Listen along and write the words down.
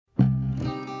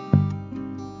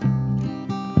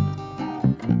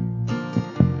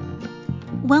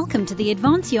Welcome to the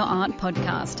Advance Your Art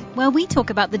podcast, where we talk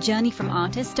about the journey from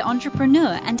artist to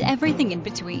entrepreneur and everything in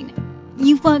between.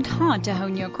 You've worked hard to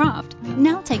hone your craft.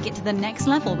 Now take it to the next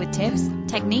level with tips,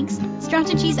 techniques,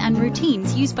 strategies, and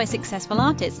routines used by successful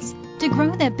artists to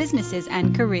grow their businesses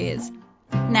and careers.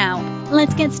 Now,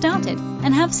 let's get started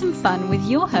and have some fun with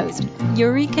your host,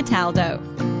 Yuri Cataldo.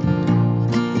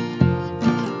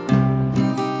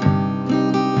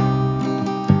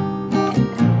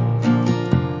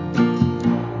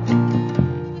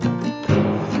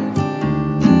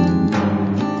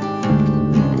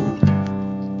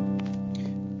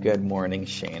 Good morning,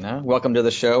 Shayna. Welcome to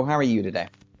the show. How are you today?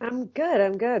 I'm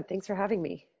good. Thanks for having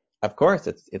me. Of course,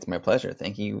 it's my pleasure.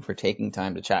 Thank you for taking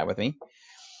time to chat with me.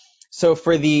 So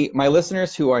for my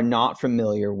listeners who are not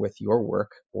familiar with your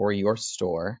work or your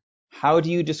store, how do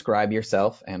you describe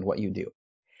yourself and what you do?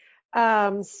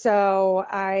 So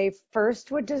I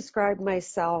first would describe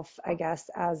myself, I guess,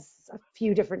 as a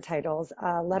few different titles.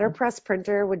 Letterpress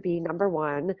printer would be number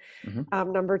one.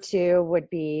 Mm-hmm. Number two would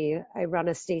be I run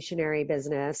a stationery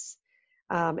business.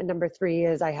 And number three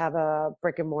is I have a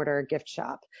brick and mortar gift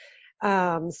shop.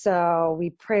 So we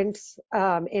print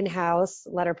in-house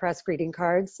letterpress greeting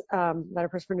cards,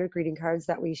 letterpress printed greeting cards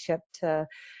that we ship to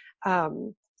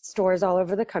stores all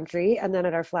over the country. And then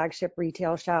at our flagship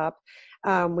retail shop,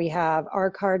 we have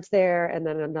our cards there, and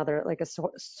then another like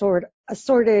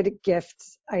assorted gift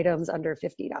items under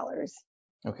 $50.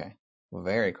 Okay, well,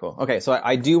 very cool. Okay, so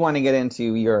I do want to get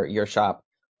into your shop.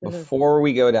 Before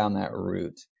we go down that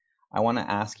route, I want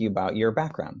to ask you about your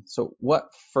background. So what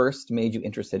first made you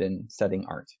interested in studying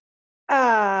art?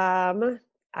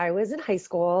 I was in high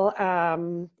school,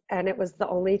 and it was the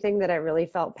only thing that I really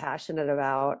felt passionate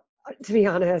about, to be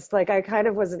honest. Like I kind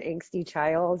of was an angsty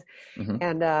child,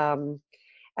 Mm-hmm.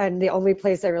 and the only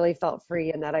place I really felt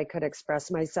free and that I could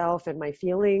express myself and my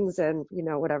feelings and,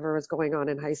 whatever was going on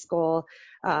in high school,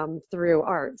 through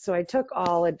art. So I took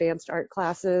all advanced art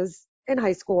classes in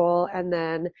high school. And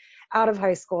then out of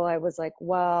high school, I was like,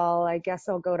 well, I guess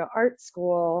I'll go to art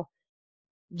school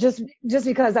just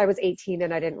because I was 18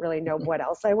 and I didn't really know what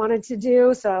else I wanted to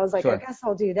do. So I was like, Sure. I guess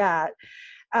I'll do that.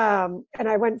 And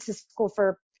I went to school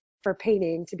for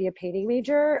painting, to be a painting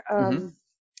major.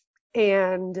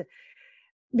 And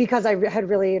because I had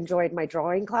really enjoyed my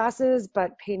drawing classes,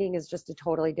 but painting is just a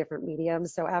totally different medium.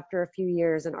 So after a few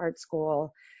years in art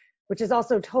school, which is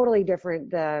also totally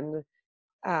different than,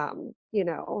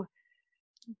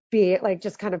 be it like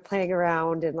just kind of playing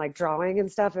around and like drawing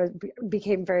and stuff, it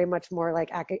became very much more like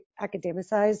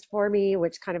academicized for me,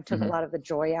 which kind of took a lot of the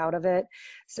joy out of it.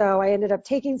 So I ended up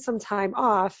taking some time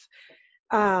off,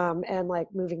 and like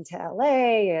moving to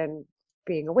LA and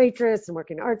being a waitress and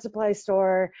working in an art supply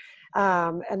store.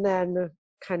 And then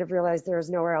kind of realized there was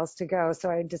nowhere else to go. So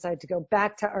I decided to go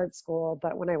back to art school.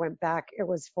 But when I went back, it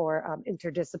was for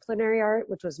interdisciplinary art,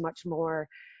 which was much more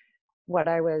what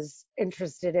I was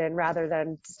interested in. Rather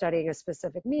than studying a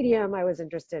specific medium, I was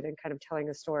interested in kind of telling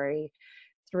a story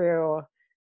through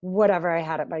whatever I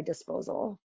had at my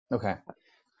disposal. Okay.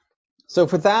 So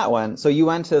for that one, so you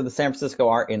went to the San Francisco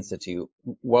Art Institute.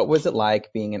 What was it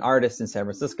like being an artist in San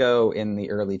Francisco in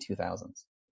the early 2000s?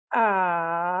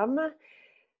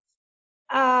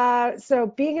 So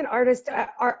being an artist,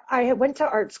 I went to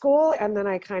art school and then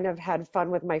I kind of had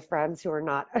fun with my friends who are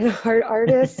not art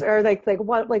artists or like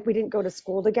we didn't go to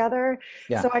school together.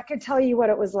 Yeah. So I could tell you what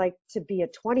it was like to be a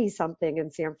 20 something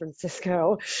in San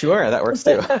Francisco. Sure, that works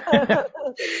too.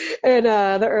 In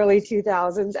the early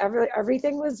 2000s,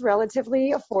 everything was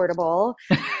relatively affordable.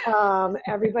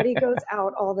 Everybody goes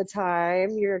out all the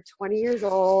time. You're 20 years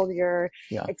old. You're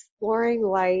Yeah. exploring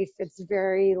life. It's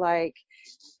very like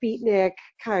beatnik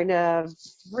kind of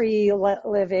free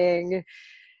living.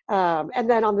 And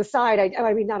then on the side,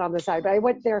 I mean, not on the side, but I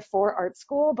went there for art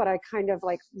school, but I kind of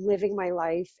like living my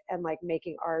life and like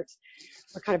making art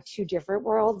were kind of two different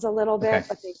worlds a little bit,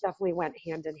 but they definitely went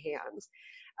hand in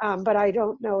hand. But I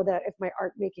don't know that if my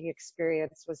art making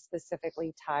experience was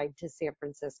specifically tied to San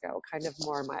Francisco, kind of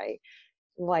more my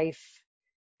life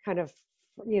kind of,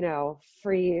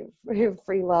 free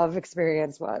love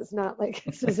experience was not like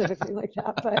specifically like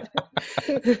that,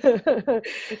 but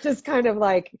just kind of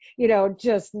like,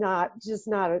 just not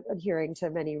adhering to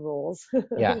many rules.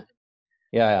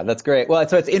 Yeah, that's great. Well,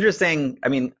 so it's interesting. I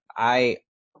mean, I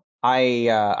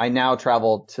now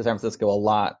travel to San Francisco a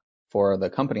lot for the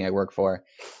company I work for,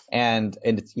 and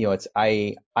it's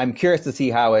I'm curious to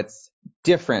see how it's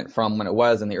different from when it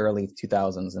was in the early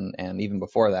 2000s and even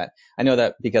before that. I know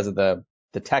that because of the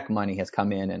tech money has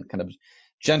come in and kind of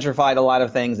gentrified a lot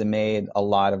of things and made a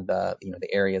lot of the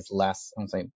the areas less, I'm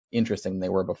saying, interesting than they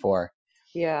were before.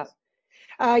 Yeah.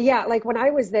 Yeah, like when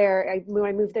I was there, when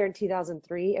I moved there in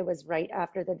 2003, it was right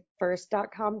after the first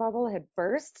dot-com bubble had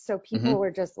burst. So people Hmm.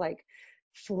 were just like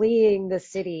fleeing the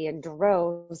city in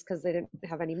droves because they didn't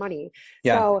have any money.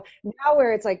 Yeah. So now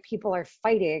where it's like people are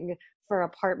fighting for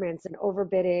apartments and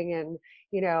overbidding, and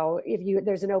if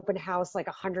there's an open house, like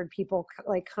 100 people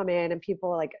like come in, and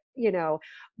people like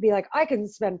be like, I can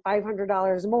spend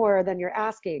 $500 more than you're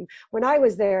asking. When I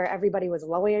was there, everybody was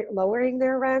lowering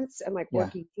their rents and like Yeah.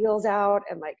 working deals out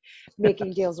and like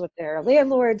making deals with their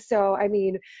landlords. So I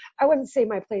mean, I wouldn't say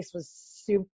my place was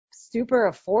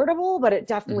super affordable, but it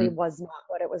definitely Hmm. was not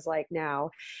what it was like now.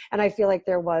 And I feel like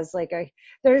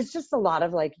there's just a lot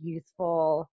of like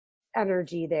youthful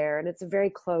energy there, and it's a very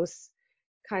close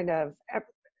kind of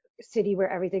city where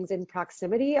everything's in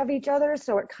proximity of each other.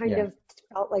 So it kind Yeah. of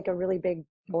felt like a really big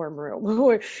dorm room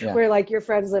where, Yeah. where like your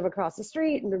friends live across the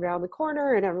street and around the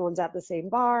corner, and everyone's at the same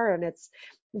bar, and it's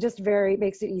just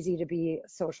makes it easy to be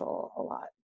social a lot.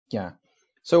 Yeah.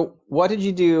 So what did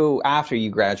you do after you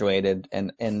graduated,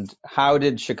 and how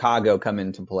did Chicago come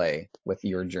into play with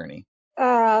your journey?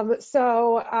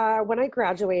 So when I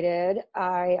graduated,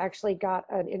 I actually got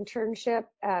an internship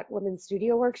at Women's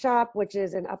Studio Workshop, which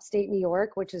is in upstate New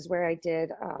York, which is where I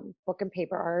did book and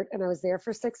paper art. And I was there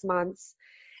for 6 months.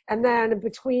 And then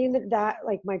between that,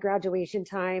 like my graduation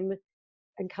time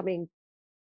and coming,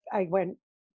 I went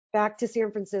back to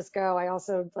San Francisco. I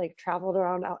also like traveled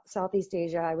around Southeast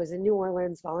Asia. I was in New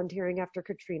Orleans volunteering after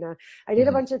Katrina. I did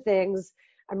a Hmm. bunch of things.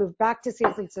 I moved back to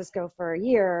San Francisco for a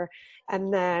year.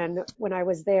 And then when I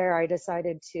was there, I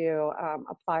decided to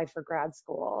apply for grad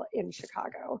school in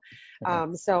Chicago.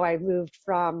 Okay. So I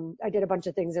did a bunch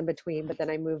of things in between, but then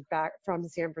I moved back from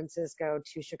San Francisco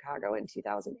to Chicago in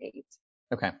 2008.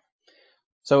 Okay.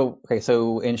 So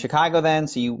in Chicago then,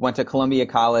 so you went to Columbia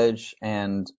College,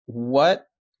 and what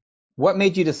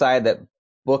made you decide that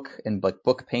book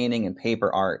painting and paper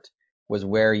art was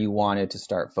where you wanted to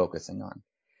start focusing on?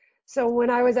 So when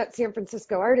I was at San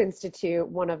Francisco Art Institute,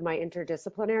 one of my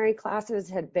interdisciplinary classes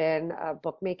had been a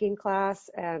bookmaking class,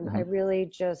 and I Hmm. really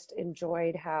just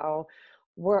enjoyed how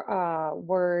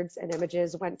words and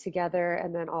images went together,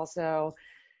 and then also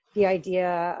the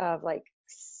idea of like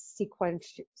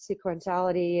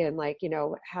sequentiality and like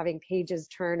having pages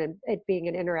turn and it being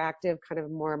an interactive kind of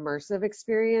more immersive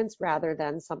experience rather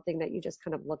than something that you just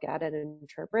kind of look at it and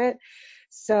interpret.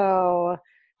 So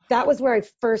that was where I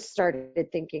first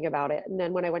started thinking about it. And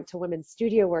then when I went to Women's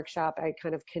Studio Workshop, I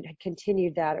kind of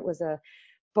continued that. It was a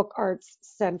book arts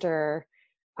center.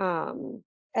 Um,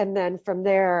 and then from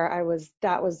there,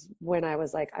 that was when I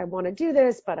was like, I want to do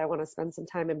this, but I want to spend some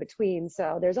time in between.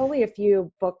 So there's only a few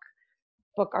book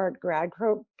art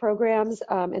programs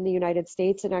in the United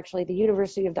States, and actually the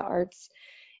University of the Arts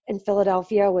in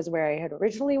Philadelphia was where I had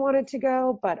originally wanted to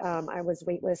go, but I was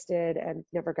waitlisted and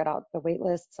never got out the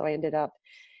waitlist, so I ended up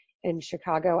in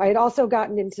Chicago. I had also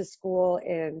gotten into school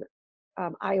in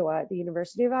Iowa, at the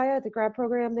University of Iowa, the grad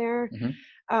program there.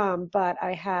 Hmm. But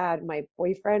I had my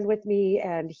boyfriend with me,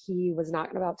 and he was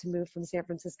not about to move from San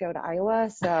Francisco to Iowa.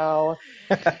 So,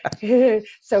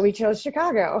 so we chose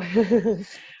Chicago, which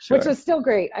Sure. was still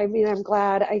great. I mean, I'm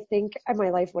glad. I think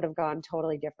my life would have gone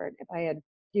totally different if I had,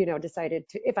 decided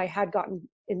to, if I had gotten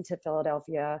into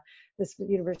Philadelphia, this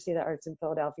University of the Arts in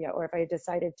Philadelphia, or if I had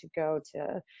decided to go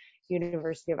to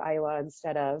University of Iowa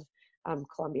instead of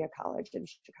Columbia College in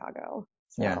Chicago.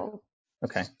 Yeah. So,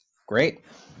 Okay. Great.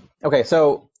 Okay.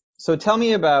 So tell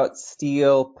me about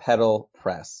Steel Pedal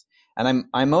Press. And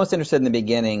I'm most interested in the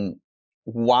beginning.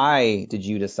 Why did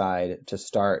you decide to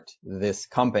start this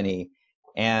company?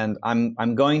 And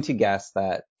I'm going to guess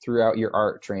that throughout your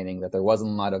art training that there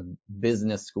wasn't a lot of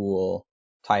business school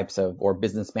types of or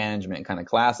business management kind of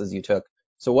classes you took.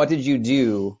 So what did you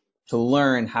do to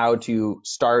learn how to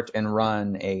start and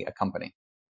run a company?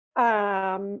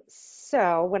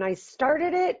 so when I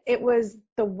started it, it was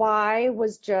the why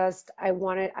was just I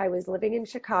was living in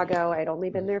Chicago. I'd only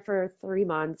been there for 3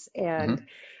 months, and Hmm.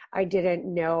 I didn't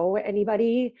know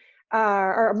anybody.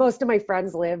 Or most of my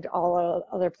friends lived all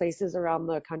other places around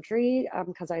the country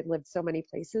because I lived so many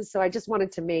places. So I just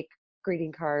wanted to make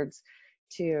greeting cards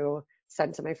to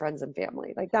send to my friends and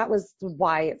family. Like that was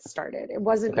why it started. It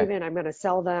wasn't Okay. even I'm going to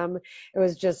sell them. It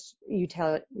was just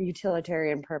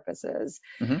utilitarian purposes.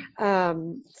 Hmm.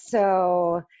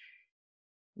 So,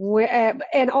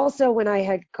 and also when I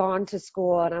had gone to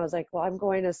school and I was like, well, I'm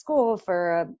going to school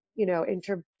for a,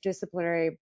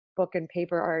 interdisciplinary book and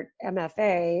paper art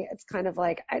MFA. It's kind of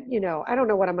like, I don't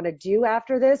know what I'm going to do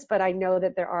after this, but I know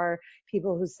that there are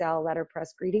people who sell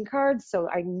letterpress greeting cards. So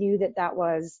I knew that that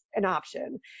was an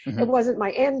option. It Hmm. wasn't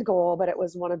my end goal, but it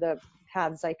was one of the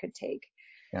paths I could take.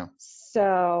 Yeah.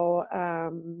 So I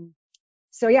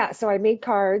made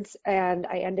cards, and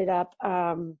I ended up,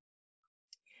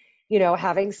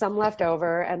 having some left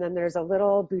over. And then there's a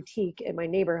little boutique in my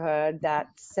neighborhood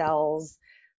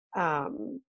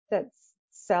um, that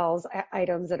sells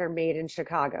items that are made in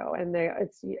Chicago, and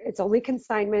it's only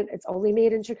consignment. It's only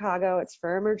made in Chicago. It's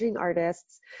for emerging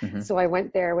artists. Mm-hmm. So I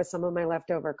went there with some of my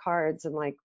leftover cards and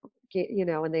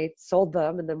and they sold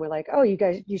them, and then we're like, oh, you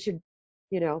should,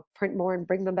 print more and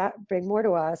bring more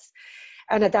to us.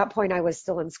 And at that point, I was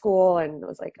still in school and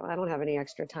was like, oh, I don't have any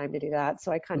extra time to do that.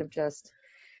 So I kind of just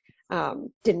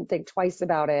didn't think twice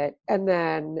about it. And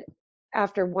then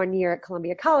after 1 year at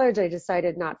Columbia College, I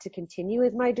decided not to continue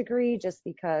with my degree just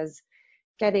because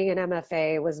getting an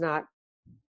MFA was not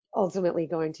ultimately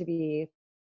going to be,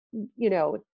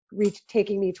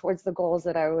 taking me towards the goals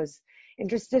that I was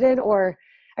interested in. Or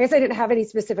I guess I didn't have any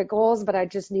specific goals, but I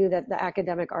just knew that the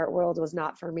academic art world was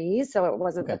not for me. So it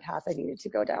wasn't the path I needed to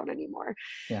go down anymore.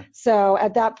 Yeah. So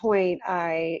at that point,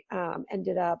 I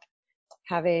ended up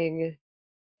having,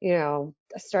 I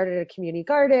started a community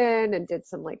garden and did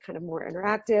some like kind of more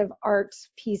interactive art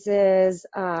pieces.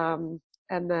 And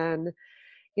then,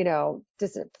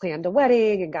 just planned a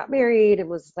wedding and got married and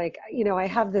was like, I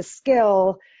have this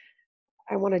skill.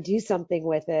 I want to do something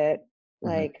with it.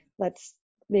 Like,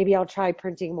 maybe I'll try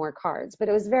printing more cards. But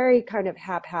it was very kind of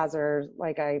haphazard.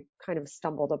 Like I kind of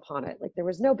stumbled upon it. Like there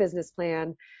was no business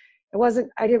plan.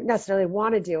 I didn't necessarily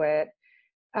want to do it.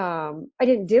 I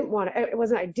didn't want to, it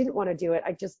wasn't, I didn't want to do it.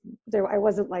 I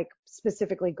wasn't like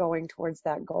specifically going towards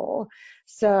that goal.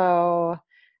 So,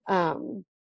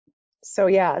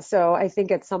 so I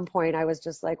think at some point I was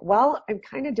just like, well, I'm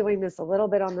kind of doing this a little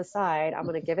bit on the side. I'm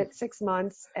going to give it 6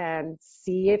 months and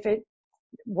see if it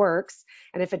works.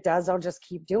 And if it does, I'll just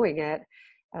keep doing it.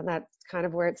 And that's kind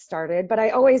of where it started. But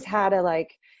I always had a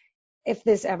like, if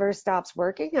this ever stops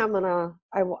working, I'll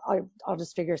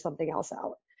just figure something else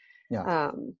out.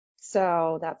 Yeah.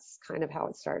 So that's kind of how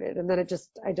it started. And then I just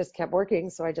kept working.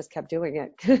 So I just kept doing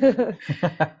it.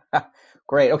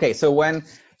 Great. Okay. So when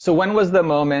was the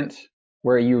moment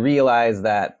where you realized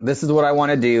that this is what I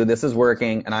want to do, this is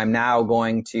working, and I'm now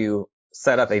going to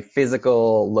set up a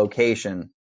physical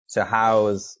location to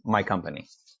house my company?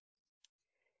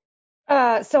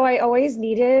 So I always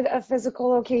needed a physical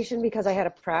location because I had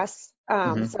a press.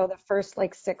 So the first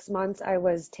like 6 months, I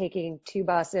was taking 2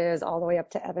 buses all the way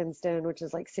up to Evanston, which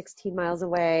is like 16 miles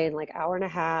away, and like hour and a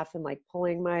half, and like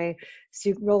pulling my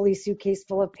rolly suitcase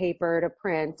full of paper to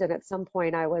print. And at some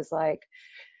point, I was like,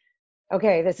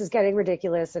 okay, this is getting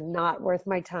ridiculous and not worth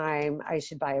my time. I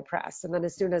should buy a press. And then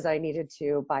as soon as I needed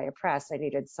to buy a press, I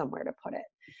needed somewhere to put it.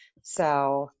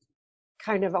 So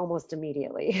kind of almost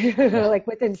immediately, like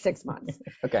within 6 months.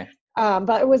 Okay.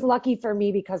 But it was lucky for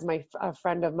me because a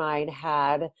friend of mine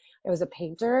it was a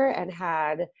painter and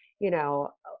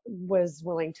was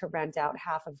willing to rent out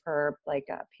half of her, like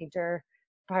a painter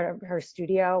part of her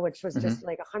studio, which was just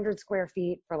like 100 square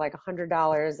feet for like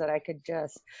 $100 that I could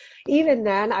even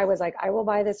then I was like, I will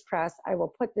buy this press. I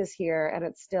will put this here. And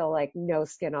it's still like no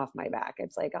skin off my back.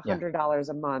 It's like $100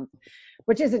 a month,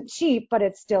 which isn't cheap, but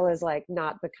it still is like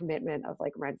not the commitment of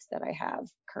like rent that I have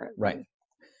currently.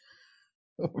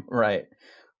 Right.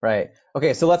 Right.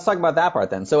 Okay, so let's talk about that part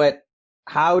then. So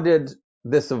how did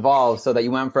this evolve so that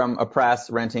you went from a press,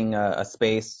 renting a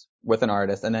space with an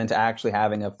artist, and then to actually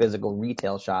having a physical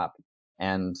retail shop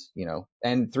and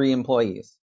 3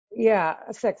 employees? Yeah,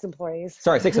 6 employees.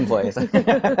 Sorry, 6 employees.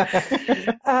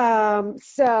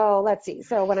 So let's see.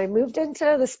 So when I moved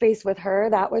into the space with her,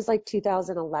 that was like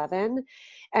 2011.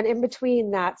 And in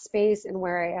between that space and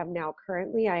where I am now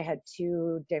currently, I had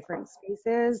 2 different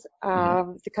spaces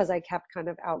because I kept kind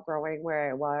of outgrowing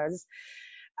where I was.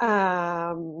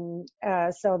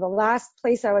 So the last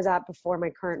place I was at before my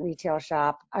current retail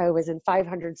shop, I was in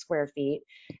 500 square feet,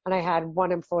 and I had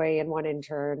 1 employee and 1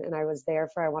 intern, and I was there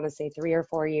for, I want to say 3 or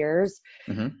 4 years.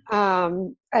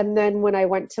 And then when I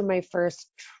went to my first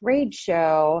trade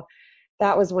show,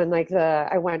 that was when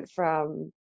I went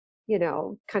from,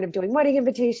 kind of doing wedding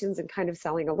invitations and kind of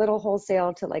selling a little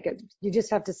wholesale to you just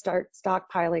have to start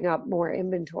stockpiling up more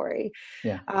inventory.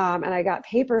 Yeah. And I got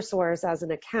Paper Source as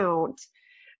an account,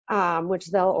 which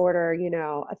they'll order,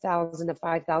 1,000 to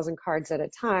 5,000 cards at a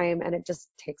time, and it just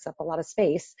takes up a lot of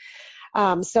space.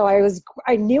 So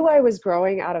I knew I was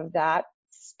growing out of that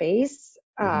space.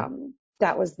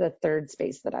 That was the 3rd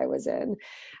space that I was in.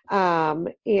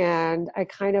 And I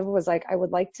kind of was like, I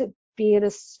would like to be in a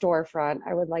storefront.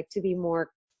 I would like to be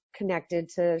more connected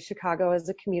to Chicago as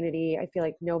a community. I feel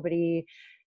like nobody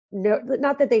no,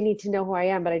 not that they need to know who I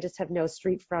am, but I just have no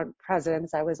street front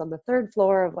presence. I was on the third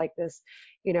floor of like this,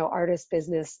 artist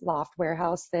business loft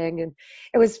warehouse thing. And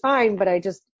it was fine, but I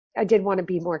did want to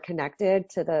be more connected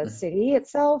to the city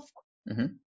itself. Mm-hmm.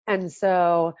 And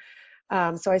so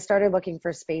I started looking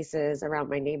for spaces around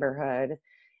my neighborhood.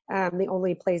 The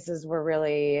only places were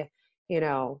really,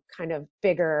 kind of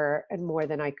bigger and more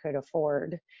than I could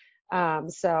afford.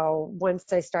 So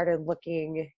once I started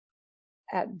looking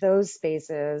at those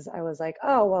spaces, I was like,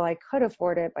 oh, well, I could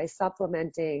afford it by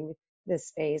supplementing this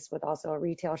space with also a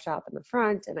retail shop in the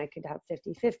front, and I could have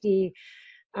 50-50.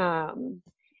 Um,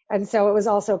 and so it was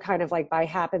also kind of like by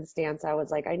happenstance, I was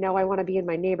like, I know I want to be in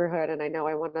my neighborhood and I know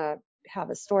I want to have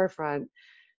a storefront,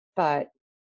 but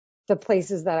the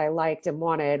places that I liked and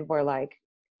wanted were like,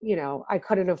 I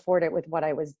couldn't afford it with what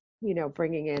I was,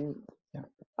 bringing in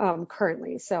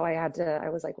currently. So I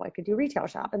was like, well, I could do retail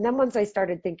shop. And then once I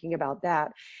started thinking about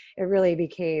that, it really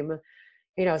became,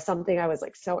 something I was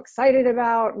like so excited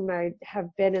about. And I have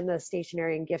been in the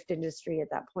stationery and gift industry at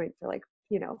that point for like,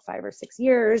 5 or 6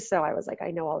 years. So I was like,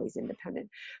 I know all these independent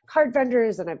card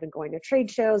vendors and I've been going to trade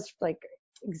shows, like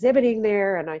exhibiting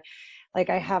there. And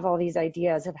I have all these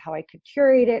ideas of how I could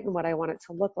curate it and what I want it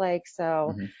to look like.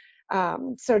 So,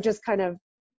 so just kind of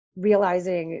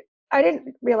realizing, I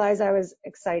didn't realize I was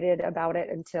excited about it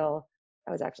until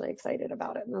I was actually excited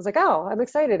about it. And I was like, oh, I'm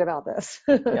excited about this.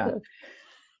 Yeah.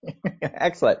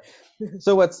 Excellent.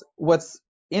 So what's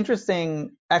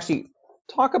interesting, actually,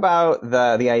 talk about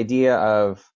the idea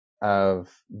of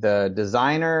the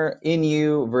designer in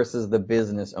you versus the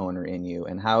business owner in you,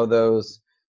 and how those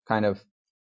kind of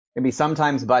maybe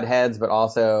sometimes butt heads, but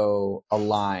also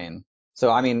align. So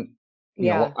I mean,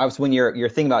 Yeah. obviously when you're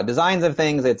thinking about designs of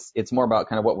things, it's more about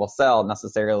kind of what will sell,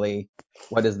 necessarily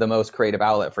what is the most creative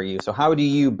outlet for you. So how do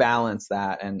you balance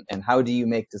that, and how do you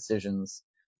make decisions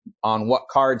on what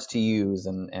cards to use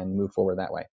and move forward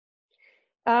that way?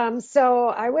 So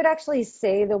I would actually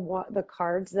say the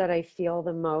cards that I feel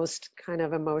the most kind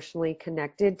of emotionally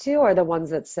connected to are the ones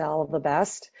that sell the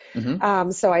best.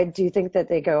 Mm-hmm. So I do think that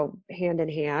they go hand in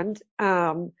hand.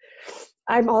 I'm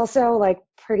also like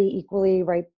pretty equally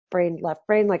right brain, left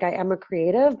brain. Like I am a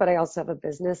creative, but I also have a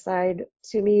business side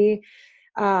to me.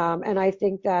 And I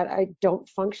think that I don't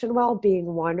function well being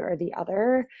one or the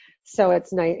other. So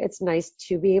it's nice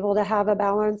to be able to have a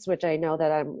balance, which I know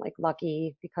that I'm like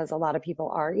lucky, because a lot of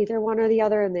people are either one or the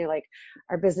other, and they like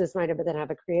are business minded but then have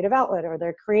a creative outlet, or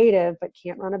they're creative but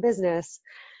can't run a business.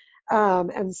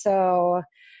 And so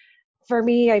for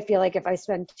me, I feel like if I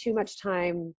spend too much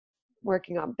time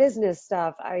working on business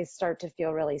stuff, I start to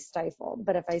feel really stifled.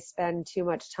 But if I spend too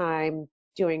much time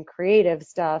doing creative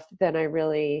stuff, then I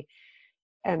really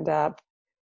end up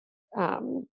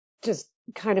um, just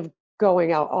kind of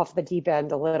going out off the deep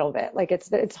end a little bit. Like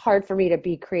it's hard for me to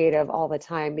be creative all the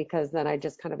time, because then I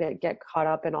just kind of get caught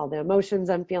up in all the emotions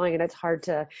I'm feeling, and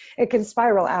it can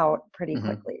spiral out pretty Mm-hmm.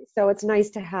 quickly. So it's nice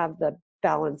to have the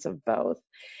balance of both.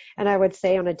 And I would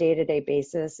say on a day-to-day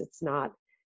basis, it's not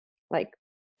like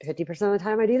 50% of the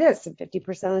time I do this and 50%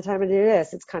 of the time I do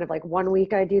this. It's kind of like one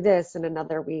week I do this and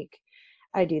another week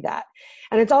I do that.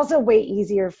 And it's also way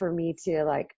easier for me to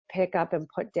like pick up and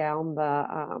put down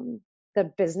the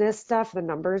business stuff, the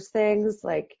numbers things,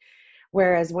 like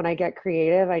whereas when I get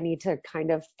creative, I need to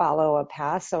kind of follow a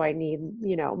path. So I need,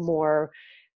 more,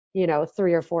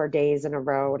 3 or 4 days in a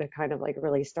row to kind of like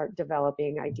really start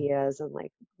developing ideas and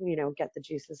like, get the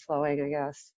juices flowing, I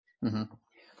guess. Mm-hmm.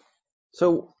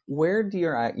 So where do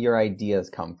your ideas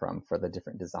come from for the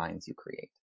different designs you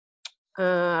create?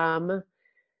 Um,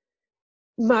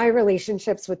 my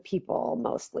relationships with people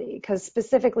mostly, because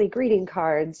specifically greeting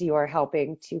cards, you are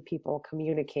helping two people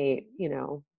communicate,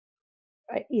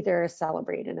 either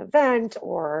celebrate an event,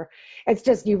 or it's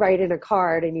just you write in a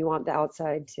card and you want the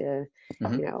outside to,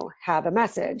 Mm-hmm. have a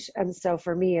message. And so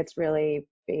for me, it's really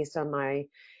based on my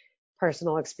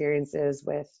personal experiences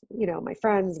with, my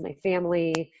friends, my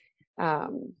family,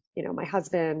 my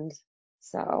husband.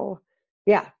 So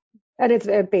yeah. And it's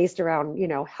based around,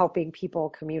 helping people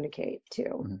communicate too.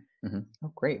 Mm-hmm. Mm-hmm.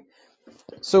 Oh, great.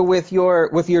 So with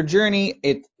your journey,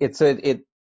 the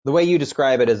way you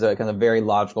describe it is a kind of very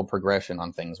logical progression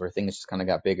on things, where things just kind of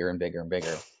got bigger and bigger and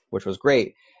bigger, which was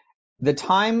great. The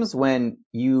times when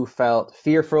you felt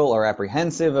fearful or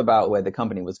apprehensive about where the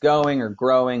company was going or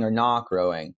growing or not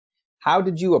growing, how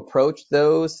did you approach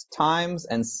those times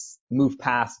and move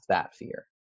past that fear?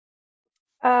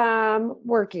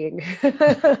 Working.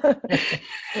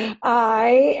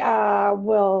 I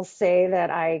will say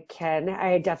that I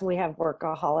definitely have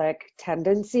workaholic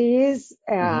tendencies.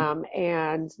 Mm-hmm.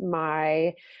 And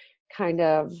my kind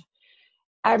of,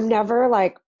 I'm never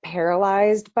like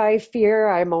paralyzed by fear.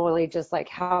 I'm only just like,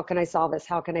 how can I solve this?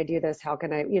 How can I do this? How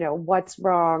can I, what's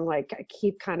wrong? Like I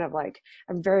keep kind of like,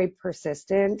 I'm very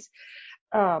persistent.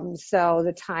 So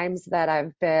the times that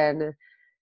I've been,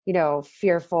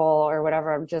 fearful or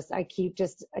whatever, I keep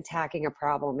just attacking a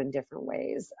problem in different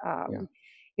ways. Yeah.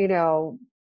 You know,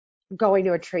 Going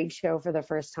to a trade show for the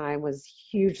first time was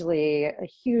a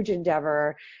huge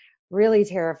endeavor, really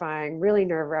terrifying, really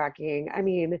nerve wracking. I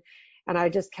mean, and I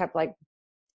just kept like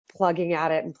plugging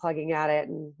at it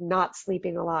and not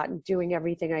sleeping a lot and doing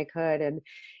everything I could. And,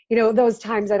 those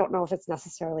times, I don't know if it's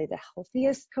necessarily the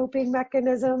healthiest coping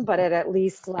mechanism, but it at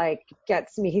least like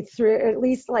gets me through, at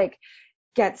least like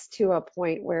gets to a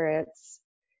point where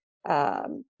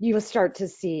you will start to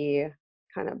see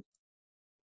kind of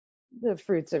the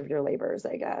fruits of your labors,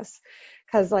 I guess.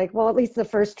 Cause like, well, at least the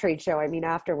first trade show, I mean,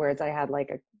 afterwards I had like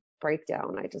a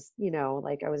breakdown. I just,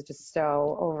 like I was just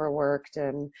so overworked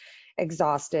and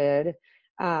exhausted.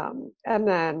 And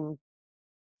then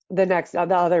the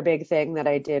other big thing that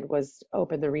I did was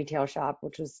open the retail shop,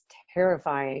 which was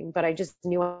terrifying, but I just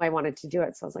knew I wanted to do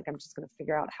it. So I was like, I'm just going to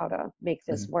figure out how to make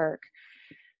this Mm-hmm. work.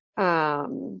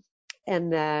 Um,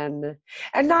 and then,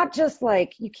 and not just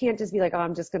like, you can't just be like, oh,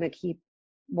 I'm just going to keep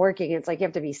working. It's like you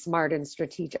have to be smart and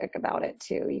strategic about it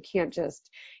too. You can't just,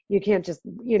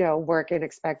 work and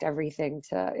expect everything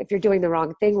if you're doing the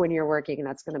wrong thing when you're working,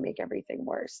 that's going to make everything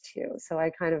worse too. So I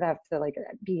kind of have to like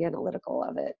be analytical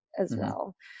of it as Mm-hmm.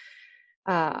 well.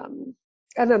 Um,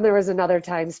 and then there was another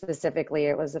time specifically,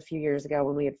 it was a few years ago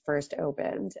when we had first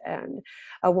opened, and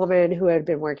a woman who was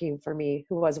working for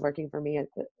me at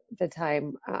the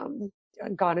time,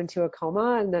 got into a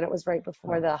coma, and then it was right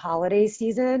before Oh. the holiday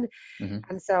season. Mm-hmm.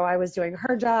 And so I was doing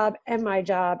her job and my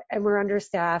job, and we're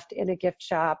understaffed in a gift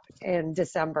shop in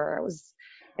December. It was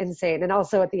insane. And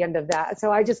also at the end of that.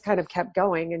 So I just kind of kept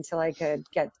going until I could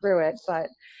get through it. But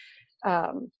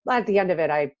at the end of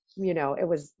it, it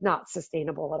was not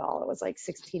sustainable at all. It was like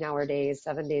 16-hour days,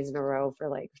 7 days in a row for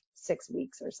like 6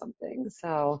 weeks or something.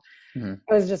 So Mm-hmm.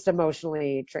 it was just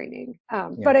emotionally draining. Yeah.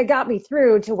 But it got me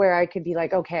through to where I could be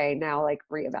like, okay, now like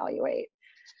reevaluate.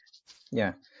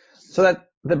 Yeah. So that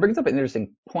brings up an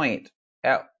interesting point.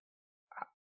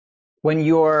 When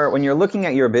you're looking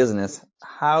at your business,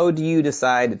 how do you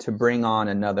decide to bring on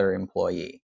another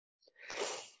employee?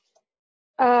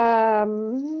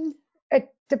 It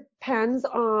depends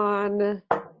on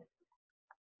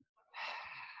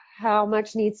how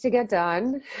much needs to get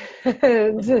done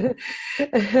and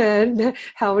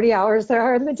how many hours there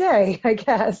are in the day, I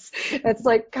guess. It's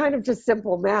like kind of just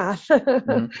simple math.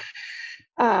 Mm-hmm.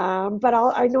 But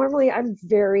I'm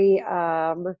very,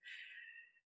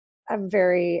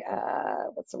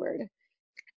 what's the word?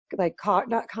 Like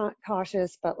not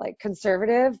cautious, but like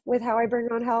conservative with how I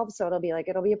bring on help. So it'll be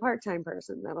a part-time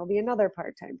person, then it'll be another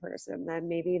part-time person, then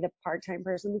maybe the part-time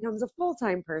person becomes a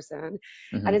full-time person,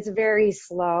 and Mm-hmm. it's very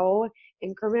slow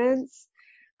increments.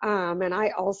 And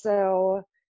I also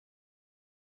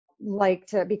like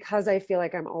to, because I feel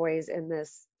like I'm always in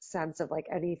this sense of like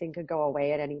anything could go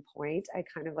away at any point. I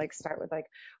kind of like start with like,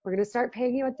 we're going to start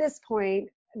paying you at this point,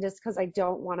 just because I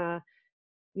don't want to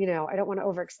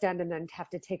overextend and then have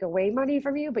to take away money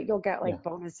from you, but you'll get Yeah. like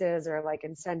bonuses or like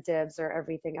incentives or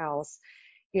everything else,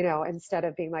 instead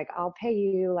of being like, I'll pay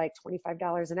you like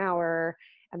 $25 an hour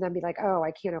and then be like, oh,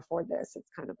 I can't afford this. It's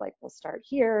kind of like, we'll start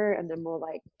here and then we'll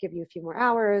like give you a few more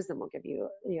hours, then we'll give you,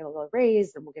 a little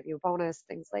raise, then we'll give you a bonus,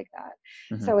 things like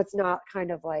that. Mm-hmm. So it's not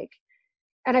kind of like,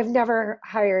 and I've never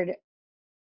hired,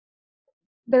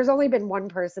 there's only been one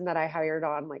person that I hired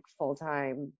on like full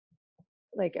time,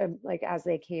 like as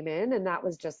they came in, and that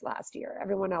was just last year.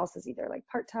 Everyone else is either like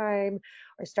part-time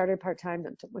or started part-time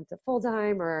then went to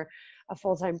full-time, or a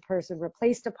full-time person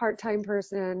replaced a part-time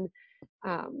person.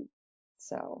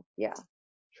 So yeah.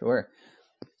 Sure.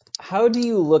 How do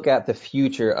you look at the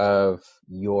future of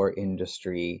your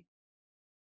industry?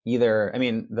 In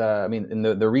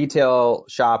the retail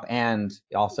shop and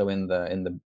also in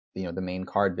the main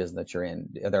card business that you're in.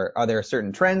 Are there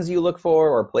certain trends you look for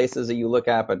or places that you look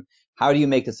at? But how do you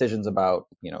make decisions about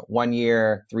 1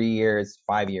 year, 3 years,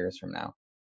 5 years from now?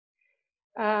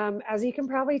 As you can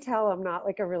probably tell, I'm not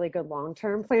like a really good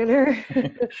long-term planner.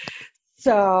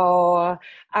 So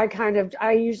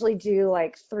I usually do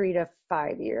like 3 to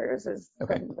 5 years is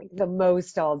Okay. the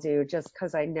most I'll do, just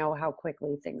because I know how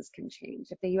quickly things can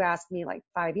change. If you asked me like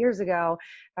 5 years ago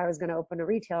if I was going to open a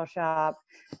retail shop,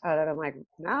 I'm like,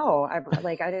 no, I'm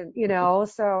like, I didn't,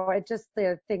 so it just,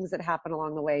 the things that happen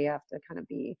along the way, you have to kind of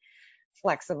be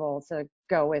flexible to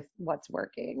go with what's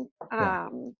working. Yeah.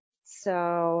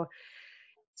 So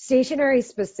stationery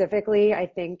specifically, I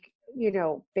think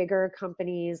bigger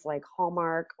companies like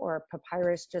Hallmark or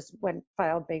Papyrus just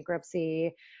filed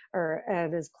bankruptcy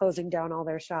and is closing down all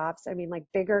their shops. I mean, like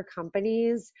bigger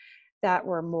companies that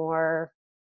were more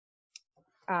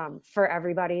for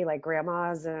everybody, like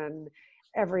grandmas and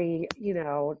every,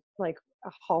 like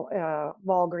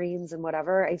Walgreens and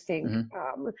whatever. I think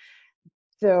Mm-hmm.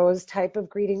 those type of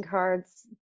greeting cards,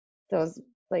 those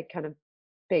like kind of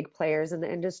big players in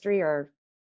the industry are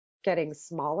getting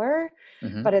smaller,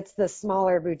 Mm-hmm. but it's the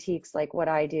smaller boutiques like what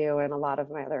I do and a lot of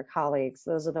my other colleagues.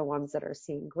 Those are the ones that are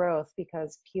seeing growth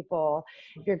because people,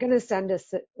 if you're going to send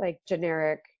us like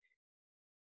generic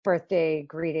birthday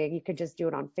greeting, you could just do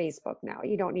it on Facebook now.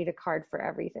 You don't need a card for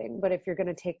everything. But if you're going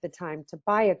to take the time to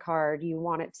buy a card, you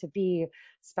want it to be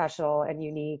special and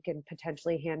unique and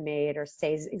potentially handmade or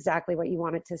say exactly what you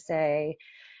want it to say.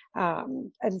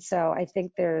 And so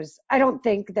I don't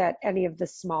think that any of the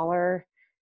smaller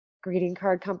greeting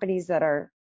card companies that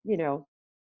are,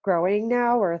 growing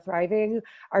now or thriving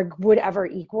would ever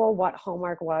equal what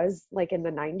Hallmark was like in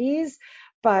the 90s.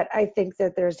 But I think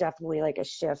that there's definitely like a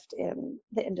shift in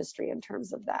the industry in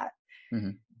terms of that.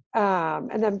 Mm-hmm.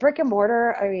 And then brick and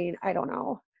mortar, I mean, I don't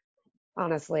know,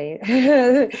 honestly.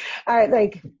 I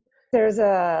like there's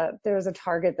a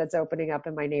Target that's opening up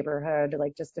in my neighborhood,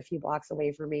 like just a few blocks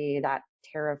away from me. That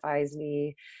terrifies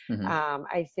me. Mm-hmm.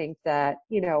 I think that,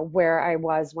 where I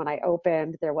was when I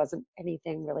opened, there wasn't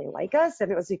anything really like us.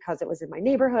 And it was because it was in my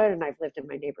neighborhood and I've lived in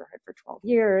my neighborhood for 12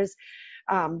 years.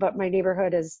 But my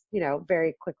neighborhood is,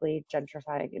 very quickly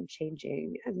gentrifying and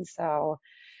changing. And so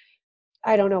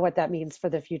I don't know what that means for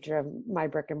the future of my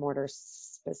brick and mortar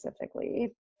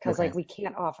specifically, because Okay. like we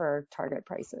can't offer Target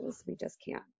prices. We just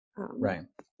can't. Right.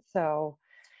 So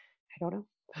I don't know.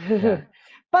 Yeah.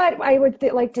 But I would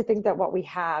like to think that what we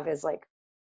have is like,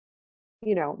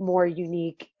 more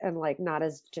unique and like not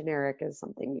as generic as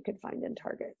something you could find in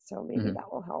Target. So maybe Mm-hmm.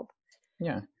 that will help.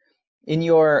 Yeah.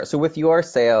 So with your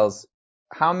sales,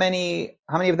 how many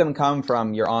of them come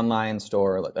from your online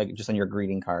store, like just on your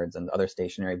greeting cards and other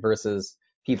stationery, versus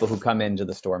people who come into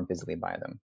the store and physically buy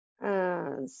them?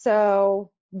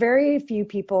 So very few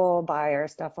people buy our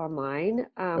stuff online.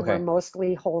 We're Okay.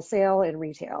 mostly wholesale and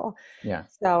retail. Yeah.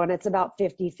 So, and it's about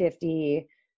 50-50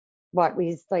 what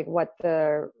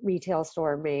the retail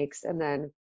store makes. And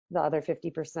then the other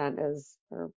 50% is,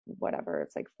 or whatever,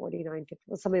 it's like 49,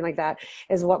 50, something like that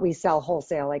is what we sell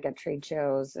wholesale, like at trade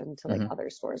shows and to like Mm-hmm. other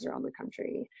stores around the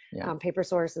country. Yeah. Paper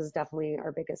Source is definitely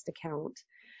our biggest account.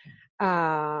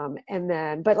 And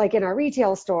then, but like in our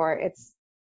retail store, it's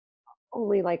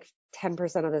only like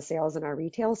 10% of the sales in our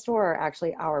retail store are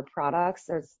actually our products.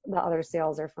 The other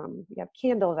sales are from, we have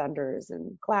candle vendors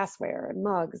and glassware and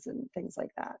mugs and things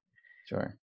like that.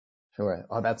 Sure. Sure.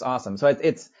 Oh, that's awesome. So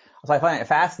so I find it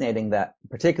fascinating that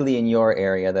particularly in your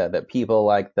area that people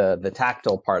like the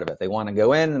tactile part of it. They want to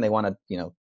go in and they want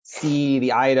to, see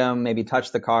the item, maybe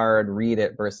touch the card, read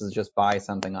it versus just buy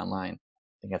something online.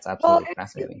 I think that's Well, absolutely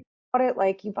fascinating. about it,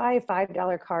 like you buy a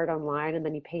 $5 card online and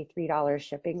then you pay $3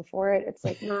 shipping for it. It's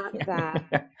like not that,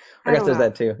 I I guess don't there's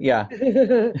that too. Yeah.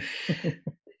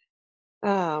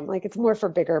 know. Like it's more for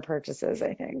bigger purchases,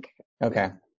 I think.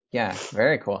 Okay. Yeah.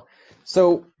 Very cool.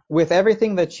 So with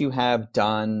everything that you have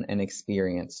done and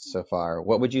experienced so far,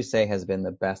 what would you say has been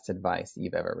the best advice that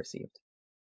you've ever received?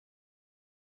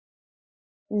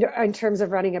 In terms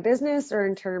of running a business or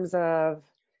in terms of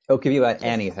It could be about just,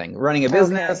 anything. Running a okay.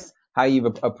 business, how you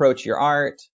approach your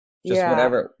art, just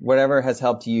Yeah. whatever has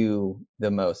helped you the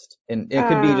most. And it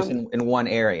could be just Um, in one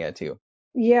area too.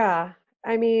 yeah.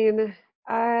 I mean,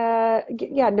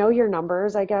 yeah, know your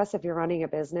numbers, I guess, if you're running a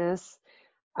business.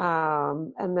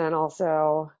 And then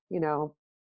also,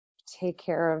 take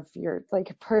care of your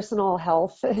like personal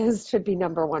health should be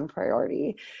number one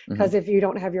priority. Hmm. Because if you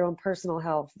don't have your own personal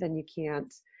health, then you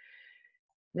can't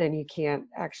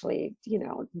actually,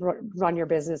 run your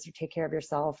business or take care of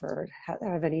yourself or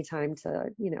have any time to,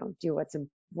 do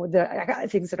the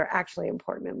things that are actually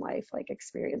important in life, like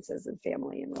experiences and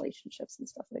family and relationships and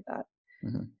stuff like that.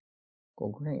 Hmm. Well,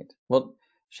 great. Well,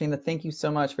 Shayna, thank you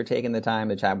so much for taking the time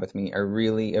to chat with me. I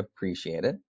really appreciate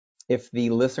it. If the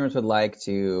listeners would like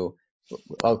to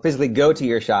physically go to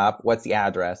your shop, what's the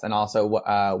address? And also, what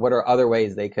are other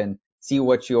ways they can see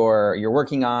what you're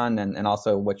working on and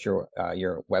also what's your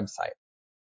website?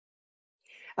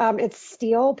 It's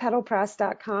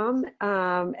steelpetalpress.com.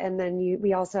 And then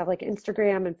we also have like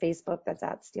Instagram and Facebook that's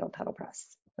at Steel Petal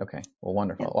Press. Okay, well,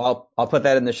 wonderful. Yeah. Well, I'll put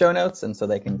that in the show notes, and so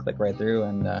they can click right through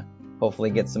and hopefully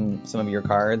get some of your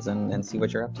cards and see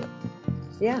what you're up to.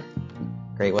 Yeah.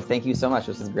 Great. Well, thank you so much.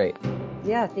 This is great.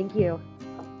 Yeah. Thank you.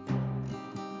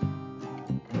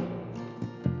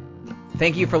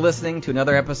 Thank you for listening to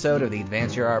another episode of the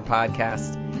Advance Your Art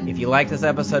podcast. If you like this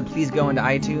episode, please go into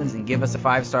iTunes and give us a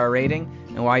 5-star rating.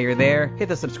 And while you're there, hit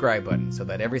the subscribe button so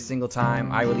that every single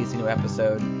time I release a new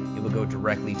episode, it will go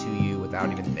directly to you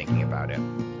without even thinking about it.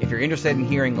 If you're interested in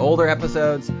hearing older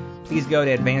episodes, please go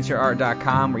to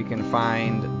advanceyourart.com where you can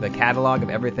find the catalog of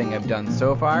everything I've done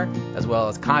so far, as well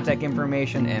as contact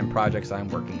information and projects I'm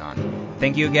working on.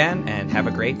 Thank you again, and have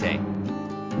a great day.